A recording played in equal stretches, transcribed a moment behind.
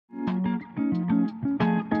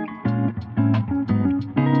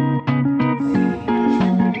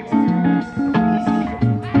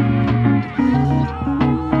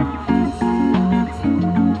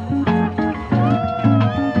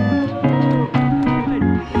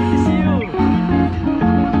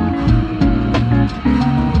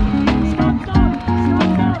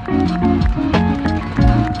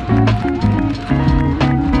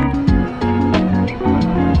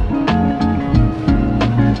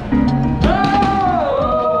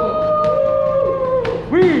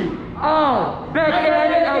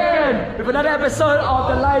episode of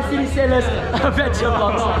the Live City Sailors Adventure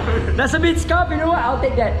Vlogs. That's a bit scuff, you know what? I'll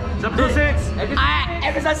take that. Episode 6.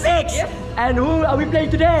 Episode 6. Yes. And who are we playing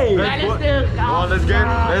today? Let's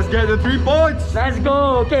get the 3 points. Let's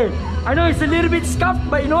go. Okay. I know it's a little bit scuffed,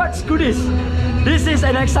 but you know what? Screw this. This is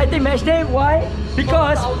an exciting match day. Why?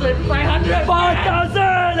 Because 4,500.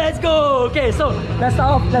 4,000. Let's go. Okay, so let's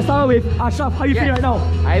start off with Ashraf. How you feel right now?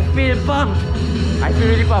 I feel pumped. I feel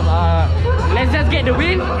really pumped. Let's just get the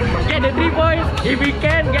win, get the 3 points. If we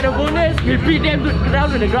can get a bonus, we beat them down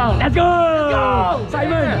to the ground. Let's go!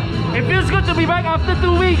 Simon! It feels good to be back after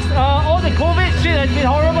 2 weeks. All the COVID shit has been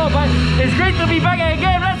horrible, but it's great to be back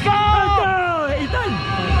again. Let's go! Let's go! Ethan!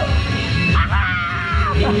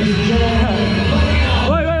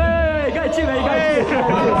 Wait, you gotta chill, man. You gotta chill.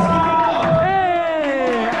 Hey!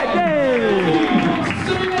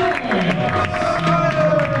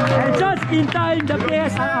 And just in time, the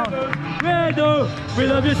players are out. We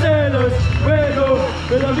love you sailors. We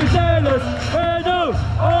love you sailors.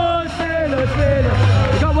 Oh sailors.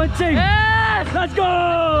 We got one thing. Yes! Let's go!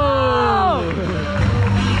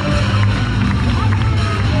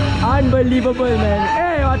 Unbelievable, man.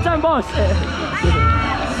 Hey, what's up, boss?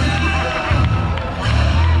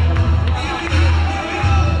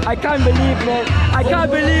 I can't believe, man. I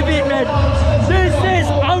can't believe it, man. This is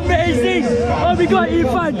amazing. Oh, we got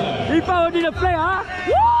Irfan. Irfan holding the flag, huh?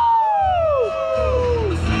 Woo!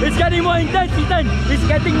 It's getting more intense, Ethan. It's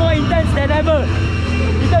getting more intense than ever.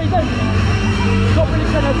 Ethan. Score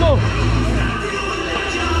prediction, let's go.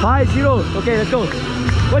 5-0. Okay, let's go.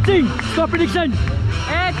 Watching. Score prediction.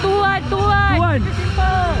 2-1. 2-1.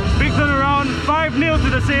 Big turnaround. 5-0 to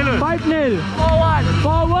the Sailors. 5-0.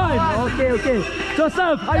 4-1. Okay.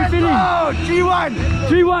 Joseph, how you feeling? 3-1.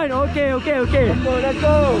 3-1. Okay. Let's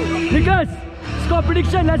go. Nicholas, score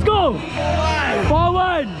prediction. Let's go.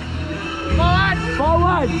 4-1.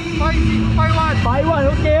 5-1.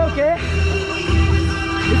 Okay.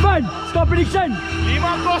 Irfan, score prediction.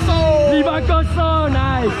 5-0.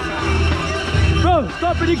 Nice. Bro,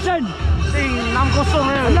 score prediction.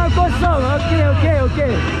 6-0. 6-0.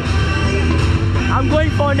 Okay. I'm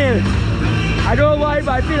going 4-0. I don't know why,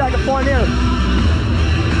 but I feel like a 4-0.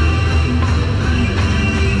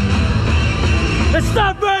 The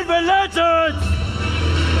Starboard Legends!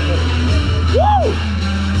 Woo!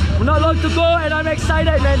 Not long to go and I'm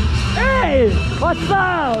excited, man. Hey! What's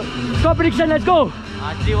up? Score prediction, let's go.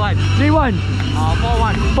 3-1. 3-1.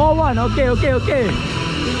 4-1. 4-1. Okay.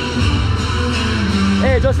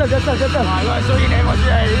 Hey, Joseph. I got so in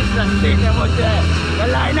emotion. This is the sick emotion. The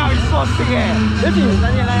lineup is so sick.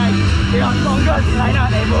 They are strongest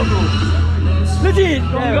lineup ever, bro. Legit!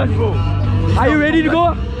 Strongest, bro. Are you ready to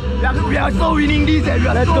go? We are so winning this.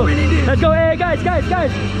 Let's go. Hey, guys.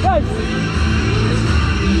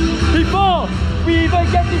 Before we even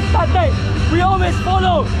get this started, we always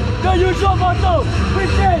follow the usual motto, which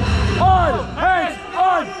is all hands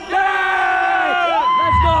on deck!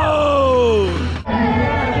 Let's go!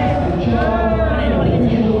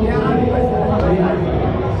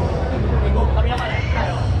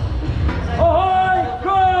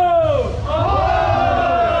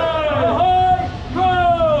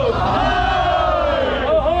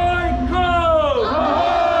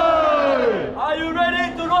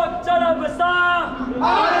 Jalan Besar!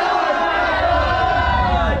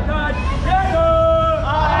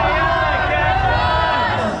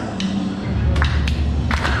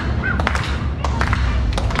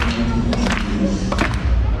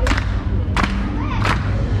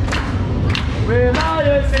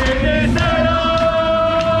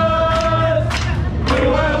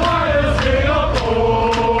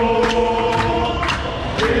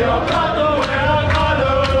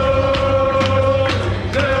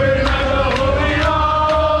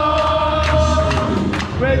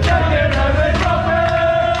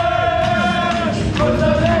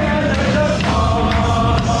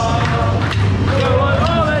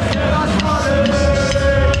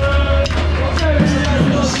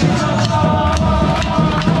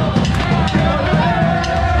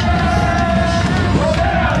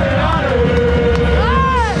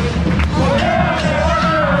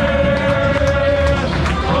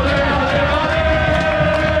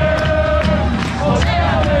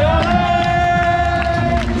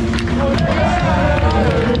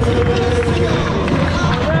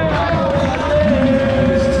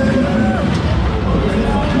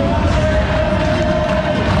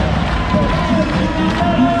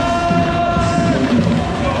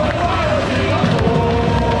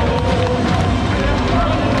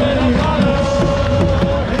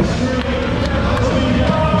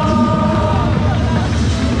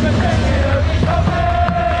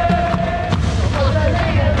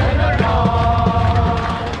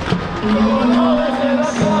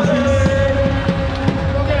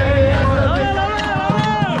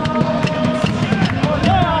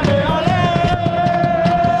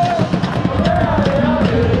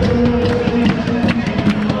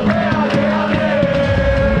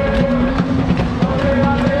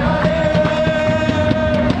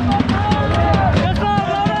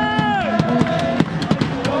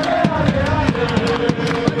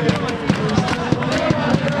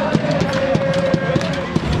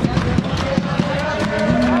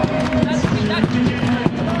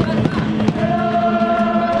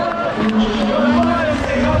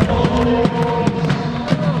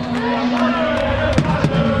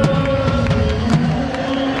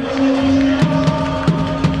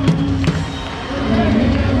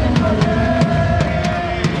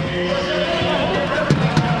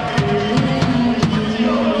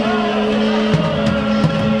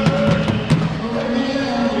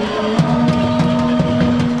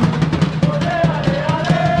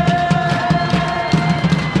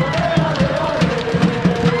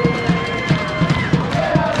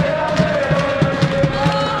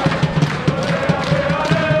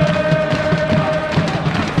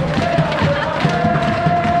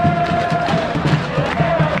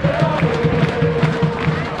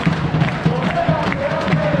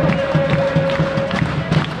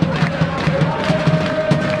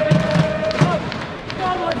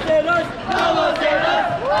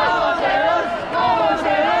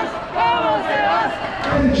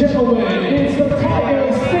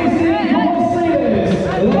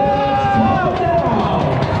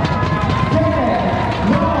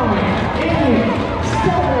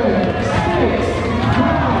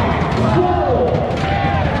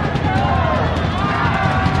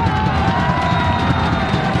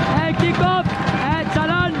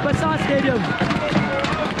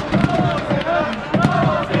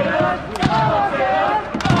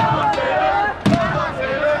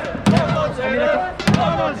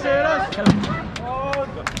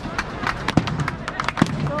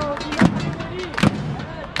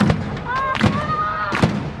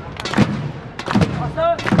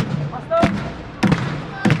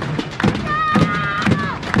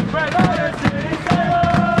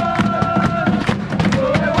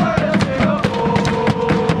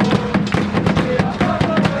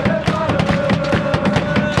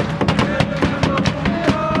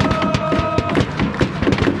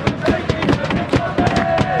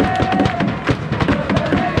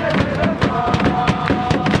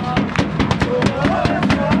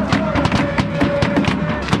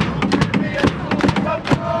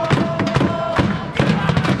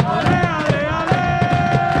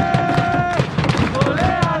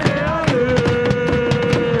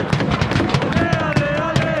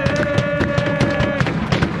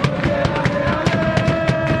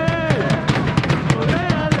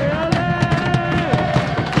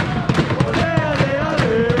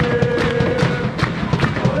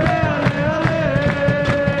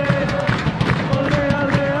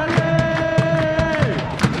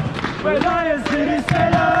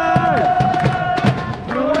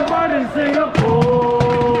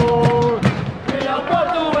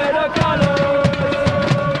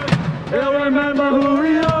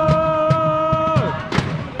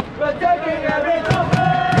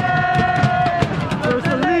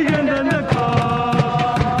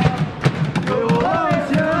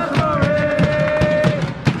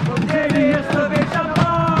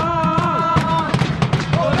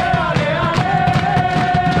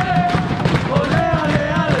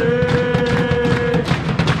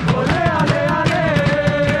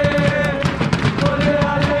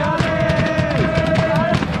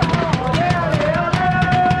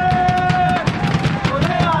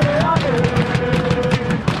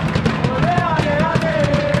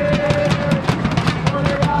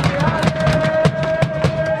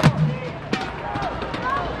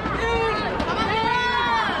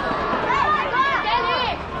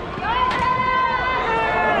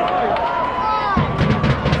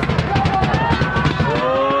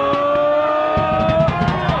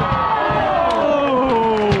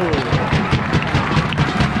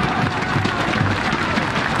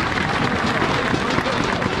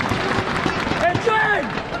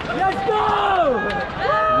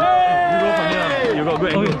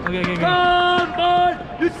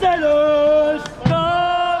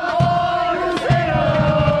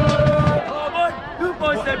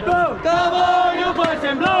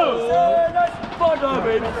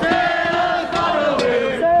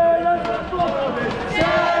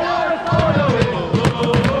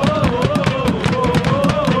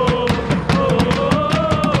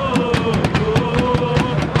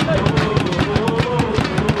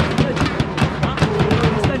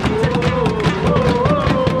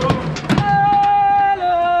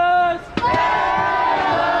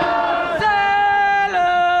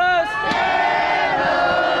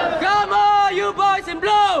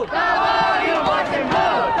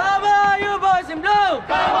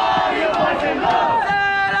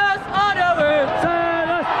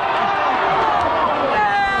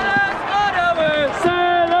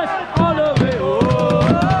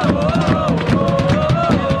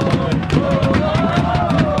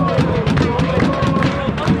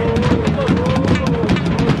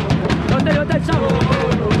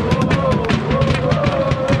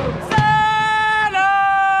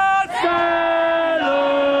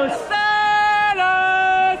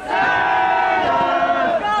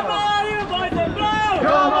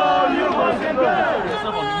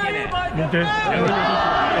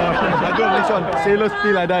 I do this one. Sailors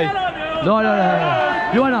till I die. No.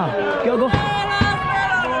 You wanna? Go.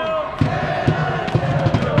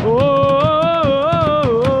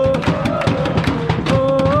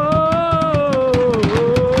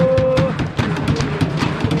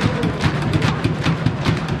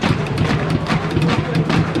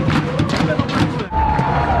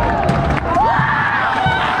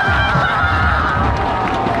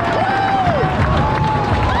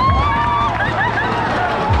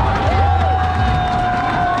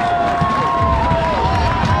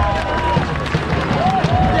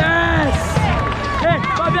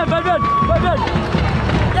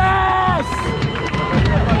 Yes!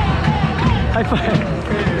 High five.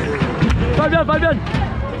 Fabian.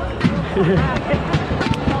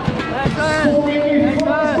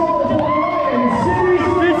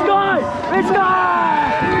 Which guy?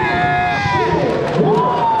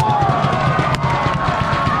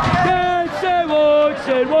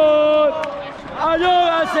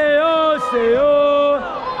 안녕하세요.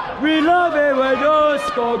 We love it when you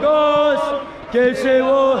score goals.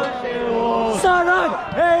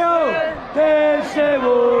 사랑해요.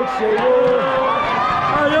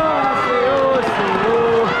 안녕하세요.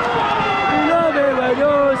 We love it when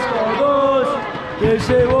you score goals.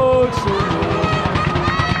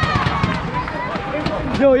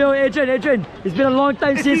 Yo, Adrian. It's been a long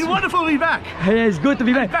time since. It's been wonderful to be back. Yeah, it's good to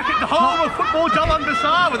be back. Back at the home of football, Jalan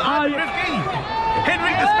Besar with Ivan Rifki.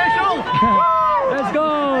 Henrik the Special. Let's go.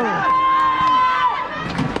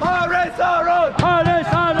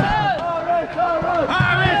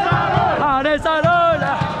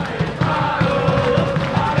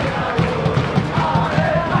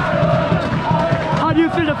 How do you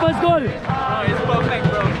feel the first goal? Oh, it's perfect,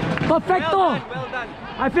 bro. Perfecto. Well done.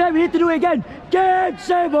 I feel like we need to do it again. Game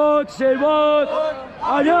제목.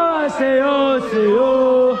 안녕하세요.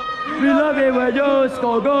 We love it when you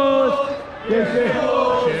score goals.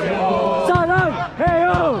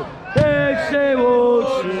 사랑해요.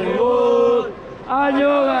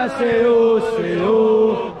 안녕하세요.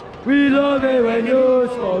 We love it when you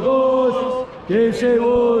score goals.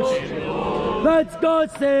 Let's go,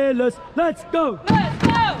 Sailors. Let's go.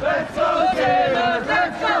 Let's go, Sailors!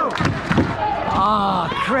 Let's go! Ah,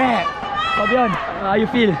 crap. Fabian, how you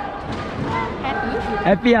feel?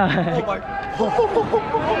 Happy. Oh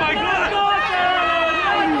my God!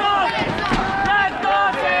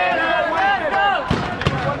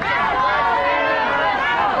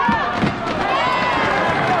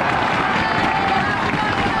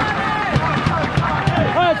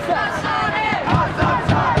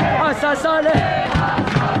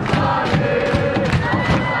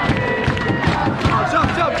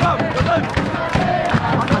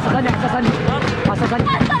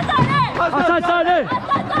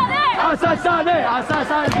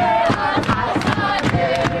 Asasane.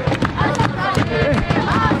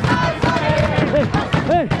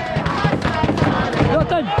 Hey. Your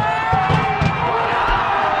turn.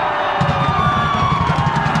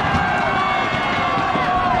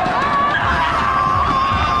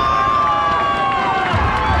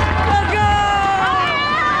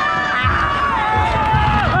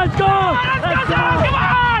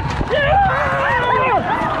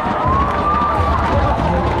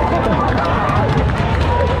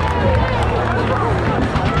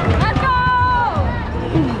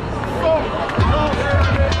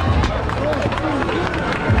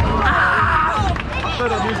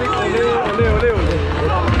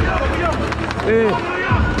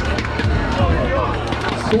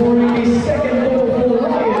 Scoring second goal for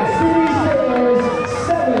Lions, City Sailors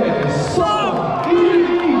 7. Song.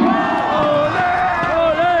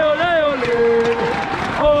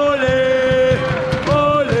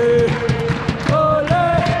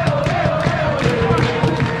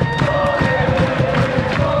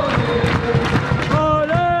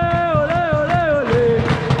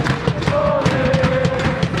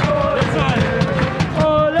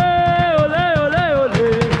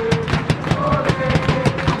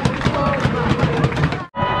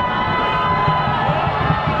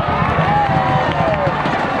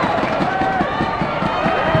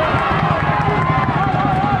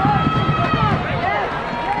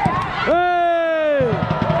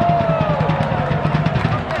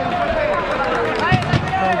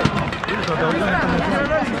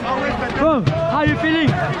 Bro, how you feeling?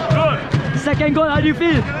 Good. Second goal, how do you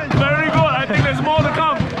feel? Very good. I think there's more to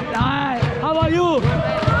come. Alright, how about you?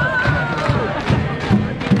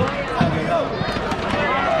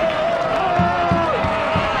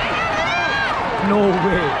 No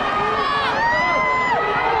way.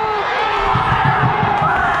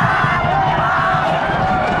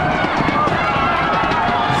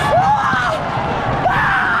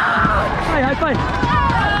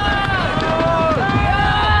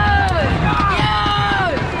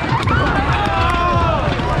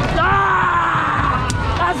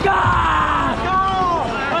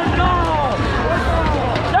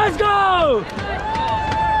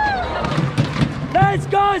 Let's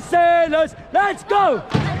go, sailors! Let's go!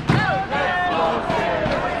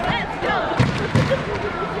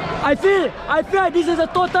 I feel like this is a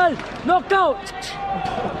total knockout.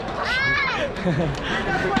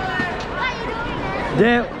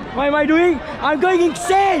 There, what am I doing? I'm going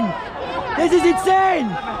insane. This is insane.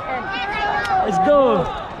 Let's go.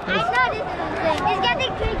 I know this is insane. He's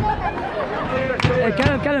getting 3 goals. Hey,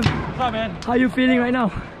 Callum. What's up, man? How are you feeling right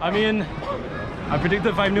now? I mean, I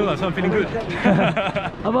predicted 5-0, so I'm feeling good.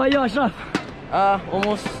 How about you, Ashraf?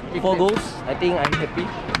 Almost 4 goals. I think I'm happy.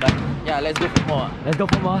 But yeah, let's go for more. Let's go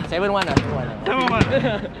for more. 7-1 lah.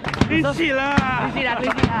 7-1. Clean sheet lah.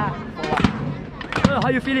 How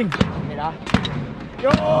are you feeling?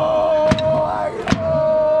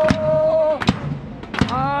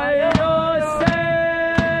 Ayo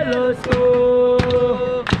sailors go.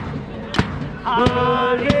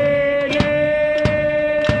 Hari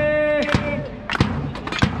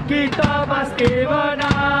kita pasti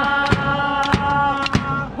menang.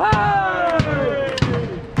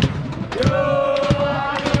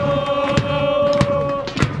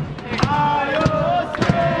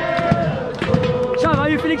 Sham, how are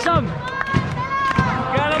you feeling, Sham?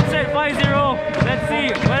 Got upset 5-0. Let's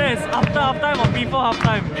see whether it's after halftime or before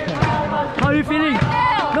halftime. How are you feeling?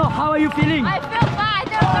 No, how are you feeling? I feel fine. I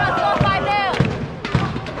think we're gonna score 5-0.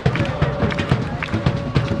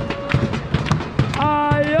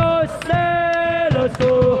 Ayo sailors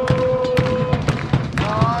go.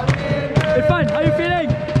 Hey, Fan, how are you feeling?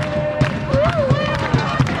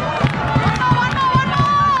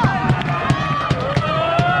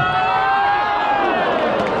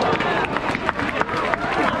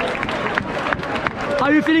 How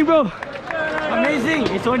are you feeling, bro? Amazing.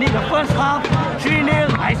 It's only the first half.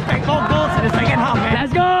 3-0. I expect more goals in the second half, man.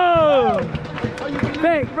 Let's go!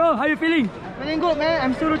 Hey, bro, how are you feeling? Feeling good, man.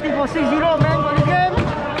 I'm still rooting for 6-0, man, for this game.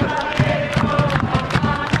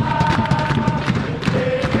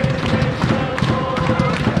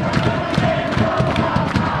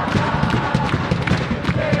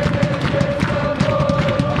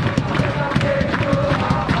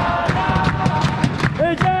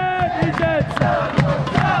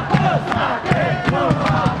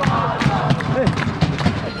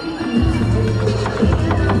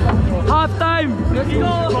 Half time. Let's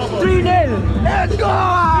go. 3-0. Let's go!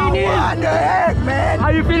 What the heck, man? How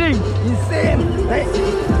are you feeling? Insane! Like,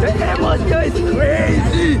 the atmosphere is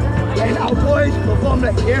crazy! And our boys perform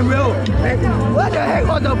like damn well. Like, what the heck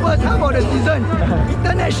was the first half of the season?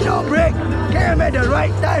 International break came at the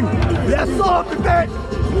right time. We are so prepared.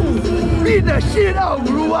 Beat the shit out of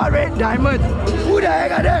Rua Red Diamonds. Who the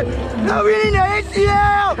heck are that? They're winning the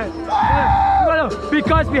ACL!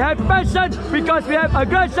 Because we have passion, because we have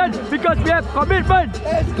aggression, because we have commitment.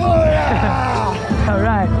 Let's go! Yeah.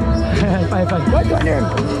 Alright. Fine. What's your name?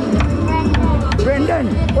 Brendan,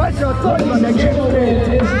 what's your thoughts on the game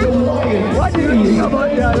today? What do you think about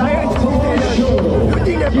the Lions? You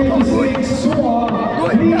think they perform good?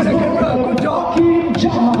 Good, yeah, they can do a good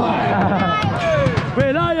job.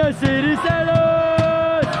 We're Lion City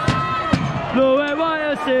Sailors, blue and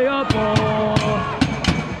white Singapore.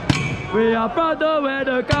 We are proud to wear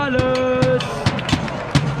the colors.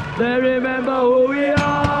 They remember who we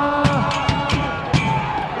are.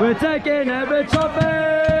 We're taking every trophy.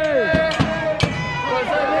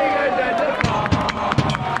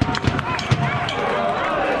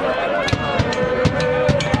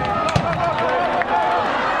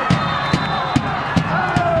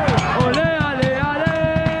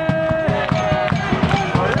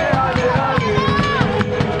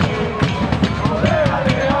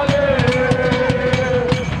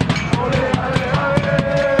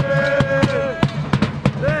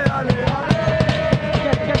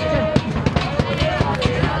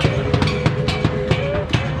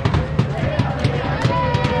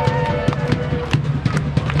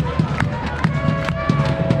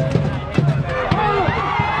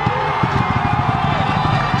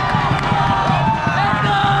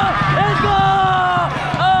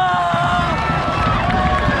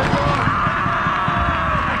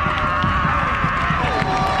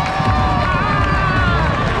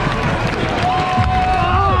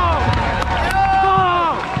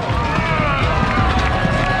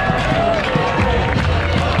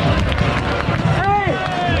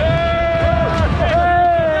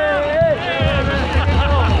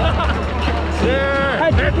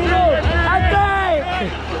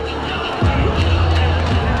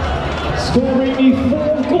 Scoring the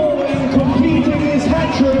 4th goal and completing his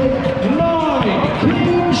hat-trick, 9,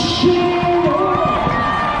 Kim Shin-won.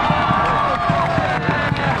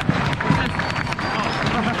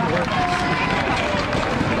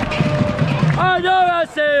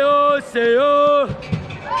 Annyeonghaseyo, seyo.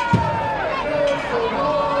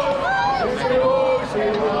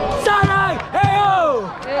 Sarang, heyo.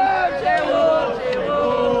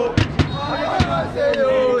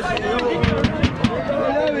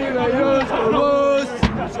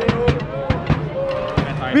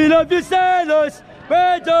 We love you, sailors.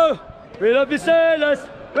 We do. We love you, sailors.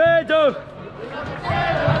 We do.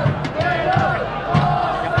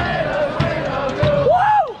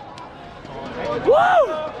 Woo! Woo!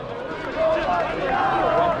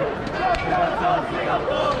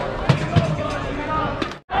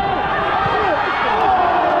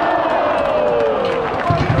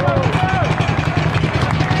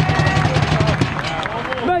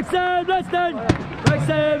 Maxim, Leston!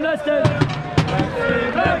 Maxim, Leston!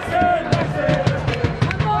 Maxim,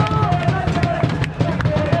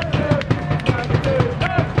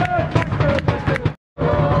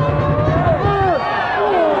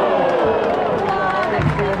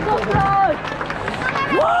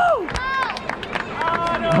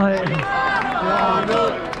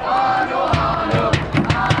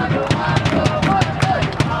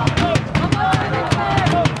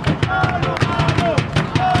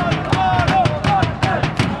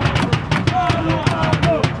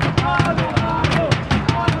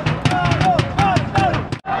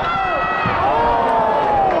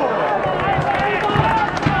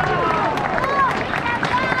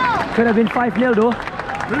 could have been 5-0 though.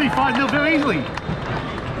 Really 5-0 very easily.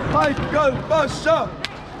 I go Basha!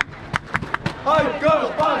 I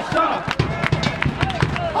go Basha!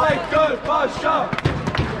 I go Basha!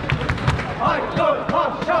 I go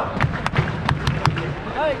Basha!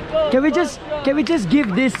 Can we just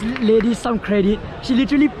give this lady some credit? She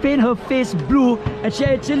literally painted her face blue and she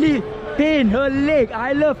actually painted her leg.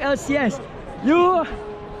 I love LCS. You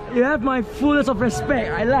have my fullest of respect.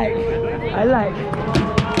 I like.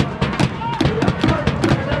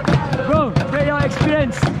 Bro, great your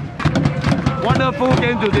experience. Wonderful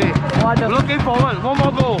game today. Wonderful. Looking forward, one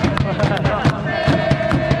more goal.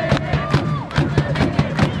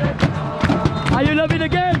 Are you loving the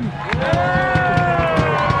game?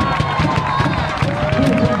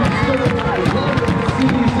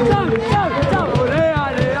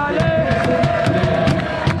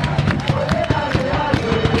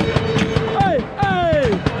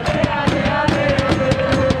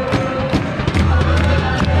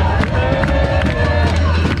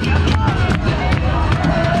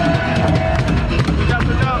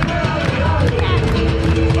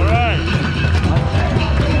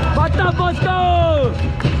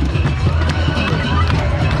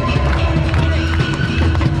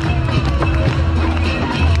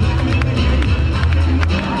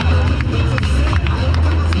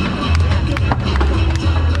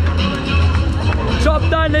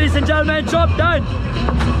 Ladies and gentlemen, job done.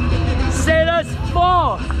 Sailors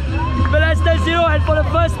 4, Leicester 0, and for the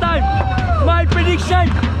first time, my prediction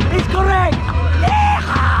is correct.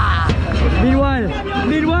 Yeah! Meanwhile.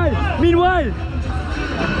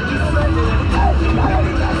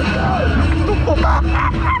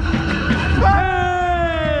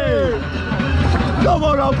 Hey! Come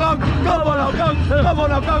on now, come on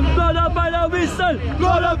now, come. Blow the final whistle.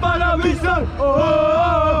 Blow the final whistle.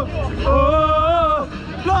 Oh, oh, oh.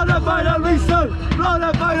 Blow the final whistle. Blow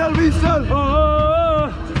the final whistle. Oh,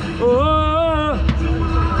 oh, oh.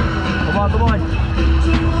 Come on.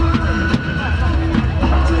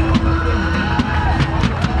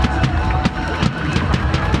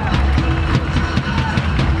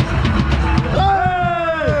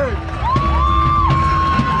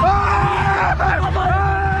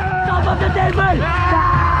 Top of the table!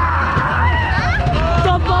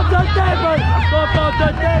 Top of the table! Top of the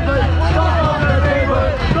table! Top of the table!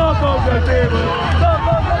 Top of the table! Top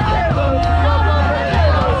of the table!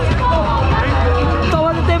 Top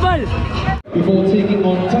of the table! Before taking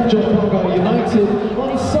on Tanjong Pagar United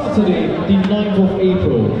on Saturday, the 9th of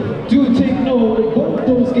April. Do take note, both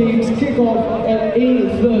those games kick off at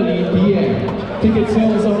 8:30 PM. Ticket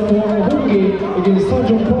sales are for a home game against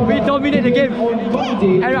Tanjong Pagar. We dominate the game, on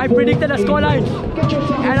Monday, and I predicted the scoreline.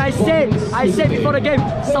 And I said before the game,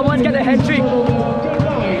 someone's got a hat trick. Good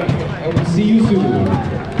night, and we'll see you soon.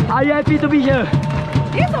 Are you happy to be here?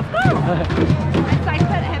 Yes, of course.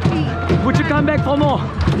 Excited, happy. Would you come back for more?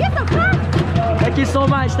 Yes, of course. Thank you so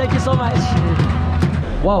much.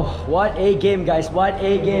 Wow, what a game, guys. What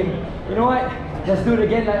a game. You know what? Let's do it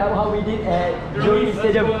again like how we did at Jurong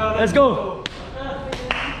Stadium. Let's go.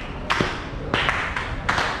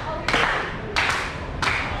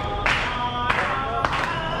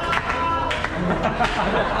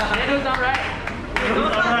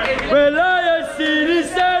 Well, I see the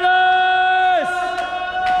sailors,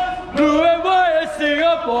 blue and white singing.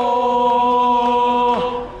 Singapore.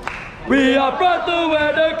 We are proud to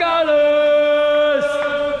wear the colors.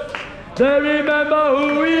 They remember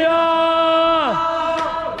who we are.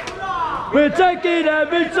 We're taking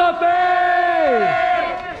every trophy.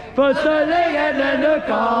 First the leg and then the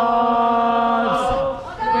cards.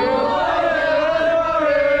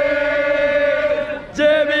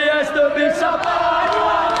 Jamie has to be somebody.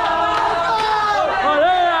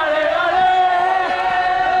 Ole, ole, ole.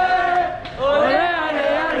 Ole, ole,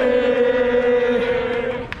 ole.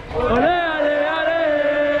 Ole, ole, ole.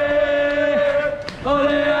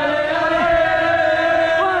 Ole, ole, ole.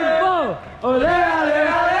 1, 4. Ole, ole,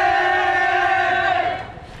 ole.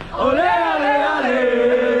 Ole, ole, ole.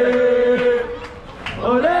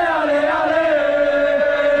 Ole, ole, ole.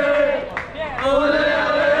 Ole,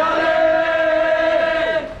 ole, ole.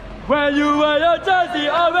 When you wear your jersey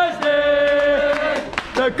orange day,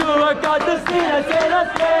 the crew got to see the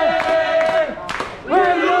sailors play.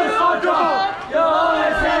 When you're so drunk, you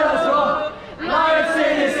always say us wrong. Lion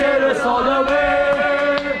City sailors all the way.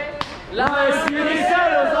 Lion City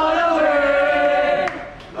sailors all the way.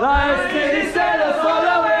 Lion City sailors all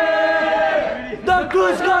the way. The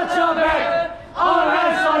crew's got your back. All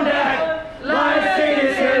hands on deck. Lion City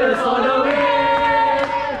sailors all the way.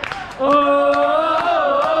 Oh, oh,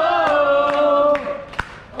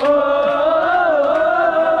 oh, oh,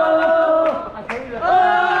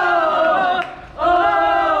 oh, oh,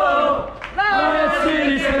 Lion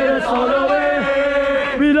City sailors all the way.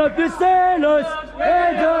 We love you sailors,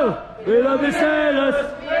 hey go. We love you sailors,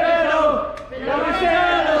 hey go. We love you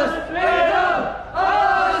sailors, hey go.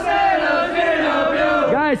 Oh sailors, we love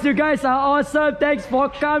you. Guys, you guys are awesome. Thanks for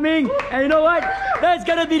coming. And you know what? That's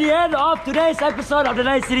gonna be the end of today's episode of the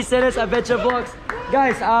Night City Sailors Adventure Vlogs.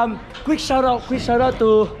 Guys, quick shout out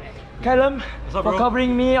to Callum for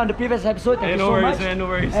covering me on the previous episode. Thank you so much. Man, no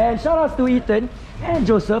worries. And shout outs to Ethan and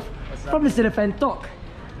Joseph from the Sailor Fan Talk.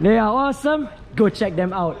 They are awesome. Go check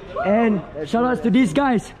them out. And shout outs to these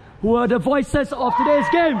guys who are the voices of today's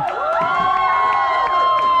game.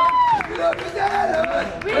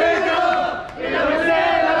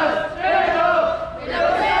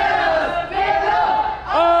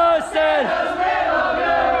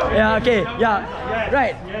 Yeah, okay, yeah,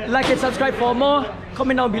 right. Like and subscribe for more.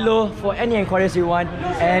 Comment down below for any inquiries you want.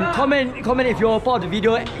 And comment if you're part of the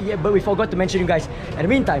video, but we forgot to mention you guys. In the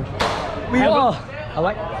meantime, we all...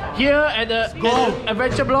 Alright? Here at the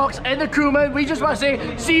Adventure Vlogs and the crewmen, we just want to say,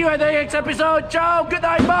 see you at the next episode. Ciao, good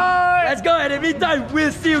night, bye! Let's go. In the meantime,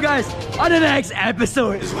 we'll see you guys on the next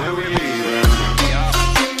episode. Where we leave.